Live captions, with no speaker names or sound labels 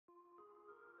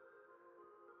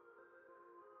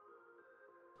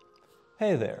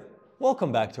Hey there,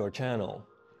 welcome back to our channel.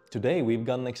 Today we've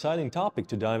got an exciting topic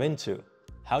to dive into: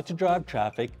 how to drive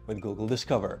traffic with Google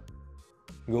Discover.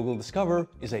 Google Discover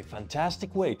is a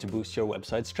fantastic way to boost your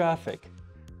website's traffic.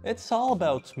 It's all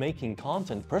about making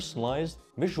content personalized,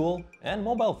 visual, and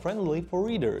mobile-friendly for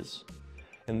readers.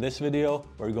 In this video,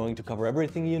 we're going to cover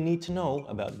everything you need to know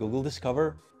about Google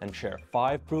Discover and share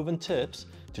 5 proven tips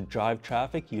to drive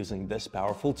traffic using this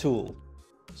powerful tool.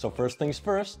 So first things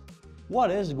first, what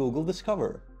is Google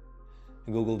Discover?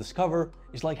 Google Discover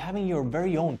is like having your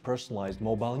very own personalized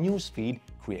mobile newsfeed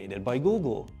created by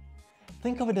Google.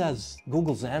 Think of it as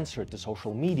Google's answer to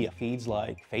social media feeds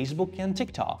like Facebook and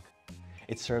TikTok.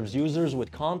 It serves users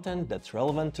with content that's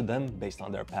relevant to them based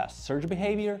on their past search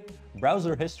behavior,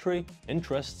 browser history,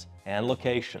 interests, and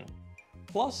location.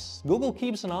 Plus, Google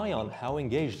keeps an eye on how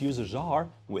engaged users are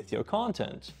with your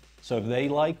content. So if they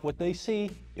like what they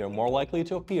see, you're more likely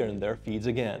to appear in their feeds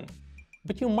again.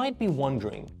 But you might be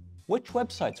wondering, which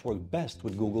websites work best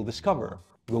with Google Discover?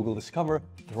 Google Discover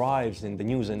thrives in the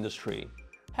news industry.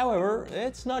 However,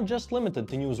 it's not just limited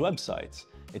to news websites.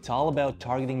 It's all about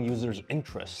targeting users'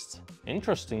 interests.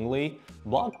 Interestingly,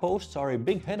 blog posts are a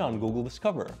big hit on Google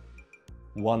Discover.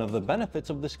 One of the benefits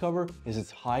of Discover is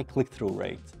its high click-through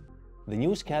rate. The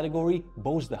news category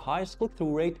boasts the highest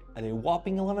click-through rate at a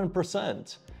whopping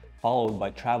 11%, followed by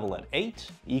travel at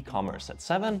 8%, e-commerce at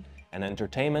 7%, and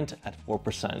entertainment at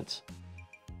 4%.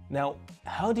 Now,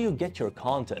 how do you get your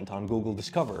content on Google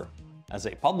Discover? As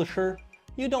a publisher,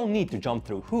 you don't need to jump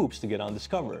through hoops to get on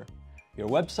Discover. Your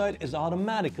website is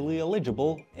automatically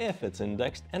eligible if it's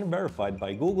indexed and verified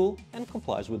by Google and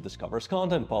complies with Discover's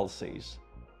content policies.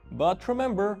 But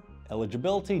remember,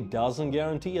 eligibility doesn't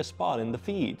guarantee a spot in the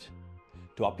feed.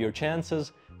 To up your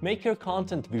chances, make your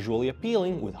content visually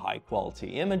appealing with high-quality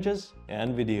images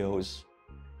and videos.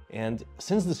 And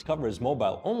since Discover is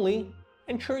mobile only,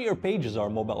 ensure your pages are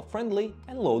mobile-friendly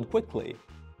and load quickly.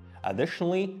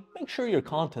 Additionally, make sure your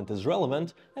content is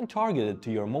relevant and targeted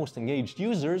to your most engaged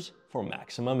users for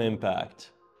maximum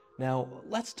impact. Now,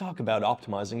 let's talk about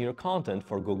optimizing your content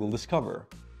for Google Discover.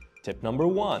 Tip number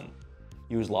 1.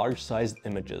 Use large-sized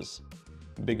images.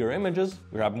 Bigger images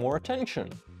grab more attention.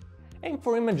 Aim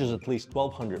for images at least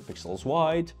 1200 pixels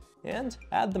wide, and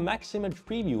add the max image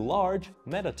preview large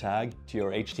meta tag to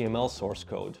your HTML source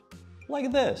code,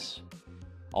 like this.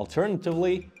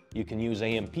 Alternatively, you can use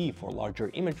AMP for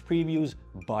larger image previews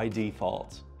by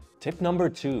default. Tip number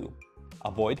 2.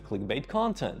 Avoid clickbait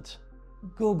content.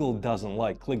 Google doesn't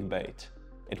like clickbait.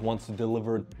 It wants to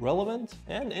deliver relevant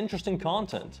and interesting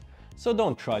content, so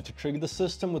don't try to trick the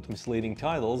system with misleading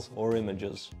titles or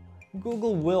images.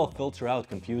 Google will filter out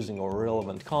confusing or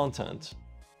irrelevant content.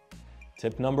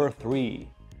 Tip number 3.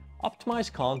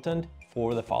 Optimize content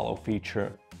for the follow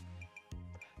feature.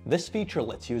 This feature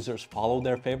lets users follow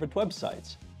their favorite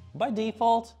websites. By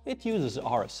default, it uses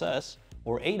RSS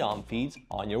or add-on feeds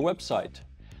on your website.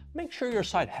 Make sure your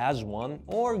site has one,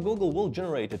 or Google will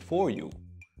generate it for you.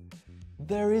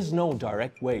 There is no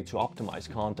direct way to optimize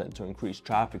content to increase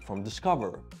traffic from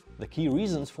Discover. The key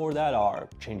reasons for that are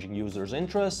changing users'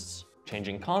 interests,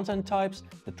 changing content types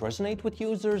that resonate with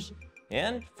users,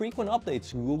 and frequent updates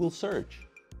to Google search.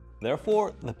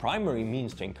 Therefore, the primary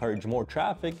means to encourage more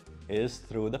traffic is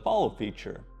through the follow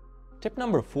feature. Tip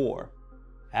number 4.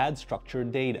 Add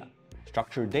structured data.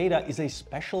 Structured data is a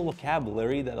special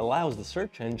vocabulary that allows the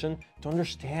search engine to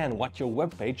understand what your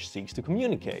web page seeks to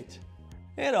communicate.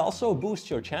 It also boosts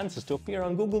your chances to appear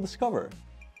on Google Discover.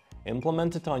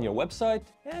 Implement it on your website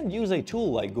and use a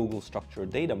tool like Google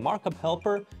Structured Data Markup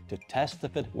Helper to test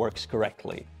if it works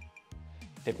correctly.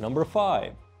 Tip number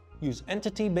 5. Use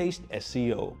entity-based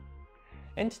SEO.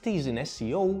 Entities in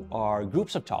SEO are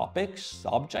groups of topics,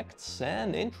 objects,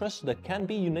 and interests that can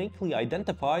be uniquely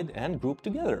identified and grouped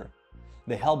together.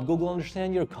 They help Google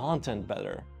understand your content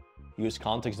better. Use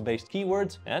context-based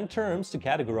keywords and terms to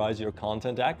categorize your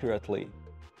content accurately.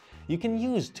 You can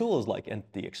use tools like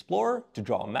Entity Explorer to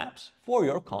draw maps for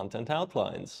your content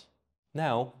outlines.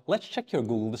 Now, let's check your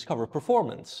Google Discover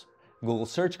performance. Google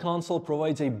Search Console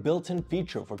provides a built-in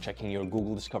feature for checking your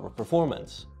Google Discover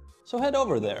performance. So head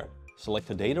over there,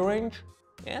 select a data range,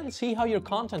 and see how your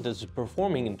content is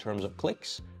performing in terms of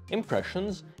clicks,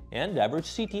 impressions, and average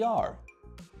CTR.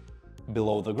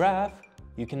 Below the graph,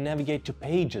 you can navigate to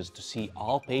pages to see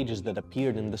all pages that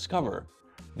appeared in Discover,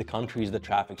 the countries the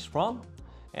traffic's from,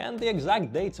 and the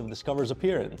exact dates of Discover's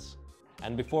appearance.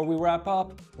 And before we wrap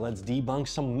up, let's debunk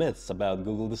some myths about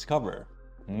Google Discover.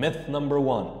 Myth number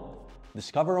 1.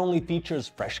 Discover only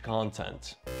features fresh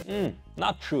content.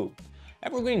 Not true.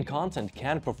 Evergreen content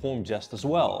can perform just as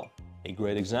well. A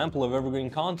great example of evergreen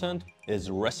content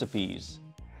is recipes.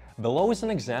 Below is an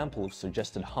example of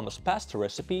suggested hummus pasta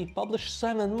recipe published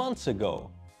 7 months ago.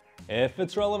 If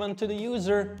it's relevant to the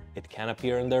user, it can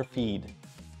appear in their feed.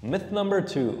 Myth number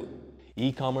 2.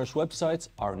 E-commerce websites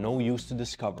are no use to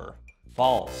Discover.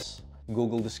 False.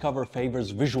 Google Discover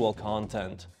favors visual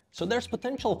content, so there's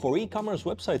potential for e-commerce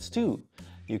websites too.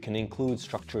 You can include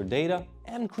structured data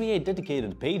and create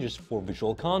dedicated pages for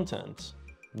visual content.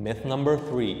 Myth number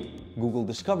 3. Google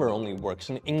Discover only works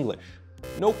in English.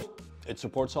 Nope, it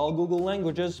supports all Google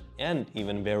languages and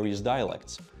even various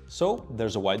dialects, so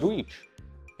there's a wide reach.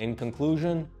 In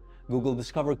conclusion, Google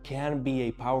Discover can be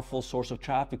a powerful source of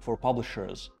traffic for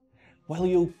publishers. While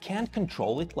you can't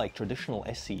control it like traditional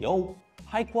SEO,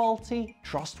 high-quality,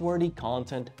 trustworthy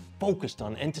content focused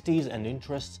on entities and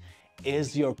interests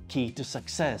is your key to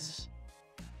success.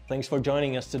 Thanks for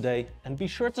joining us today, and be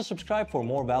sure to subscribe for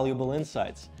more valuable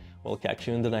insights. We'll catch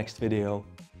you in the next video.